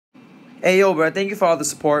Hey, yo, bro. Thank you for all the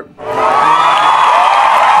support.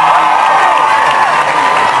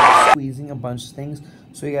 Squeezing a bunch of things.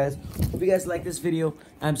 So, you guys, hope you guys like this video.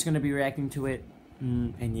 I'm just going to be reacting to it.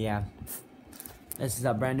 And, yeah. This is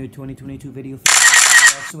a brand new 2022 video.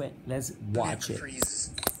 Let's watch it.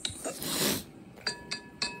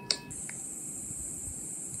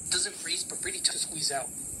 Doesn't freeze, but pretty tough to squeeze out.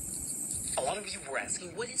 A lot of you were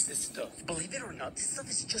asking, what is this stuff? Believe it or not, this stuff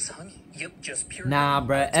is just honey. Yep, just pure Nah, honey.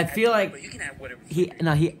 bruh. I feel like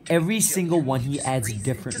every single one he adds a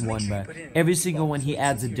different one, bruh. Every single one he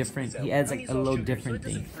adds a different. He adds like a little different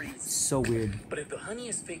thing. It's so weird. But if the honey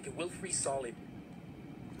is fake, it will freeze solid.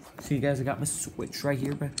 So you guys, I got my Switch right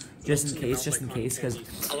here, bruh. Just in case, because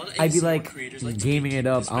I'd be like gaming it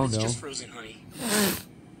up. I don't know.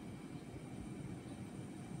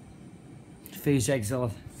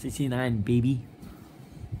 FazeJac 69, baby.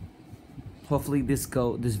 Hopefully this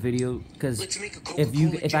video, because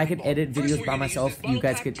if I could edit videos by myself, you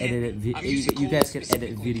guys could edit it. You guys could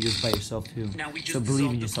edit videos by yourself too. So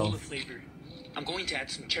believe in yourself. I'm going to add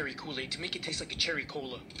some cherry Kool-Aid to make it taste like a cherry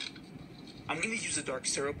cola. I'm going to use a dark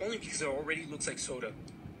syrup only because it already looks like soda.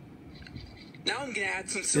 Now I'm going to add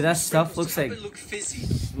some syrup. Dude, that stuff looks like fizzy.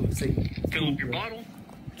 Looks like fill up your bottle.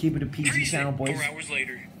 Keep it a PG channel, boys. 4 hours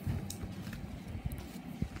later.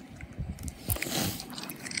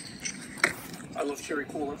 I love cherry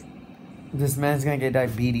cola. This man's gonna get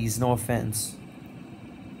diabetes, no offense.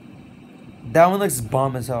 That one looks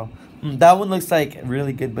bomb as hell. That one looks like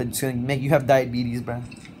really good, but it's gonna make you have diabetes, bro.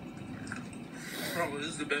 Oh, this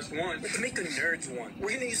is the best one. Let's make a nerds one.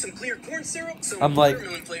 We're gonna use some clear corn syrup, some I'm like,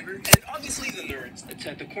 watermelon flavor, and obviously the nerds. Let's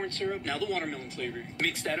add the corn syrup, now the watermelon flavor.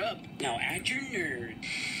 Mix that up. Now add your nerd.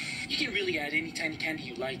 You can really add any tiny candy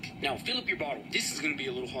you like. Now fill up your bottle. This is gonna be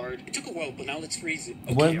a little hard. It took a while, but now let's freeze it.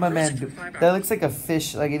 Okay, what does my man do? That looks like a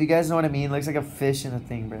fish. Like, if you guys know what I mean, it looks like a fish in a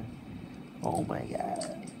thing, bro. Oh my god.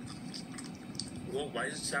 Whoa, why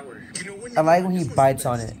is it sour? You know when I like when he bites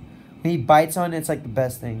on it. When he bites on it, it's like the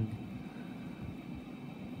best thing.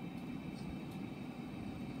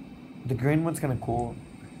 The green one's kind of cool.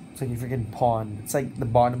 It's like a freaking pond. It's like the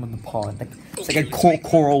bottom of the pond. Like, it's like a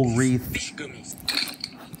coral reef. Fish gummies.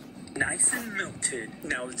 Nice and melted.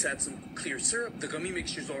 Now let's add some clear syrup. The gummy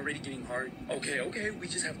mixture's already getting hard. Okay, we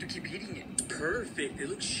just have to keep heating it. Perfect. It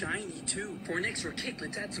looks shiny too. For an extra kick,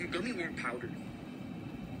 let's add some gummy worm powder.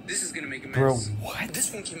 This is gonna make a mess. Bro, what?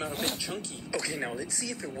 This one came out a bit chunky. Okay, now let's see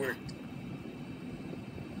if it worked.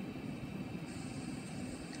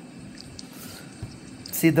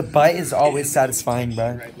 See, the bite is always satisfying,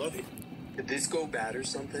 bro. I love it. Did this go bad or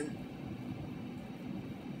something?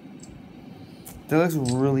 That looks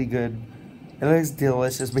really good. It looks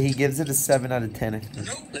delicious, but he gives it a 7 out of 10.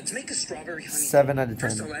 No, let's make a strawberry honey. 7 out of 10.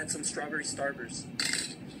 First, I'll add some strawberry starburst.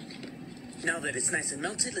 Now that it's nice and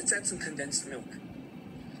melted, let's add some condensed milk.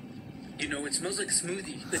 You know, it smells like a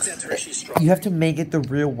smoothie. Let's add Hershey's strawberry. You have to make it the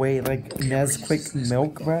real way, like Nesquik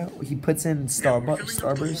milk, bro. He puts in Starburst.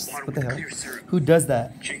 What the hell? Who does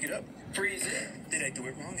that? Shake it up. Freeze it. Did I do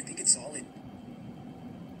it wrong? I think it's solid.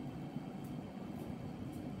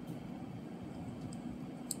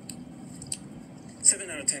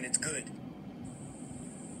 Seven out of 10, it's good.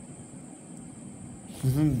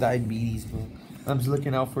 Diabetes, bro. I'm just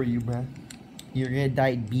looking out for you, bro. You're gonna get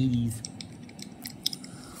diabetes.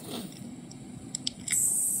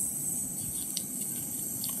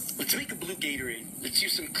 Let's make a blue Gatorade. Let's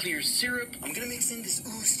use some clear syrup. I'm gonna mix in this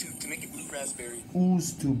ooze tube to make it blue raspberry.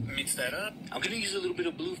 Ooze tube. Mix that up. I'm gonna use a little bit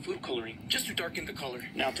of blue food coloring just to darken the color.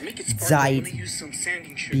 Now to make it sparkle, I'm gonna use some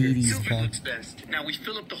sanding sugar. Silver looks best. Now we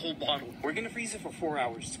fill up the whole bottle. We're gonna freeze it for 4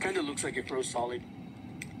 hours. Kinda looks like it froze solid.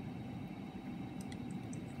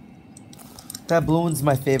 That blue one's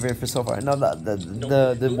my favorite for so far. No,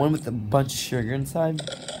 the one with a bunch of sugar inside.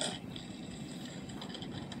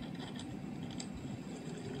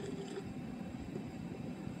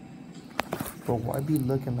 Bro, why be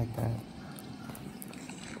looking like that?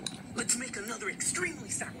 Let's make another extremely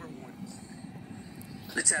sour one.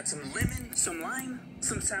 Let's add some lemon, some lime,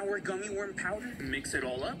 some sour gummy worm powder. Mix it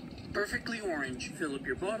all up. Perfectly orange. Fill up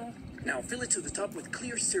your bottle. Now fill it to the top with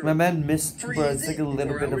clear syrup. My man missed, bro. It's like a little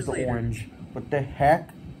bit of the orange. What the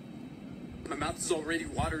heck? My mouth is already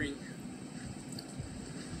watering.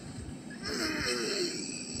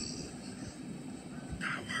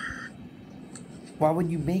 Why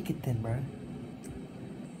would you make it then, bro?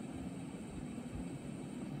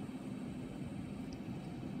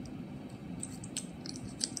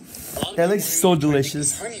 That looks so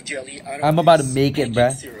delicious. Honey jelly out of I'm about to this make it,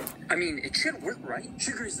 bruh. syrup. I mean, it should work, right?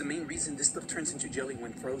 Sugar is the main reason this stuff turns into jelly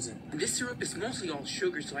when frozen. And this syrup is mostly all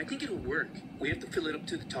sugar, so I think it'll work. We have to fill it up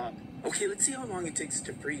to the top. Okay, let's see how long it takes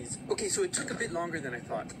to freeze. Okay, so it took a bit longer than I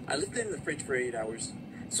thought. I left it in the fridge for 8 hours.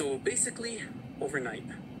 So basically, overnight.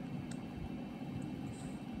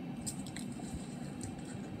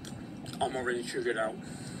 I'm already sugared out.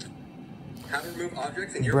 Have remove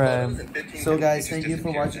objects in your Bruh. photos in 15 So guys, minutes, it thank just you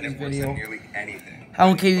for disappears, watching and this it works on video. nearly anything. I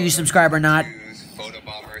don't care if you subscribe or not. Use photo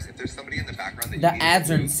bombers. If there's somebody in the background that you The need ads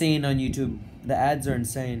to are remove, insane on YouTube. The ads are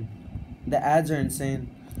insane. The ads are insane.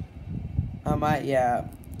 Yeah,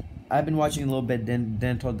 I've been watching a little bit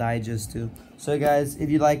Dental Digest too. So guys, if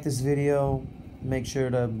you like this video, make sure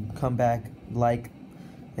to come back, like,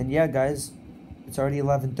 and yeah, guys, it's already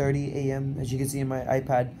 11:30 a.m. as you can see in my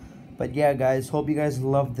iPad. But yeah, guys, hope you guys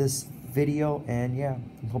love this video, and yeah,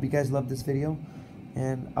 hope you guys love this video,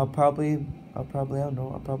 and I'll probably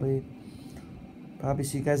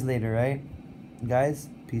see you guys later, right? Guys,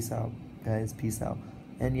 peace out. Guys, peace out.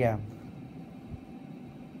 And yeah,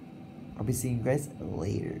 I'll be seeing you guys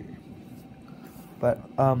later. But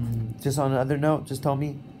just on another note, just tell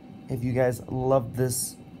me if you guys love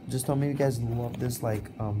this. Just tell me if you guys love this,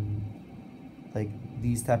 like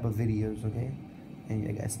these type of videos, okay? And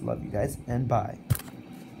yeah, guys, love you guys, and bye.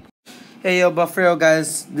 Hey yo, Buffalo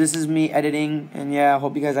guys, this is me editing, and yeah, I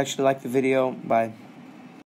hope you guys actually like the video. Bye.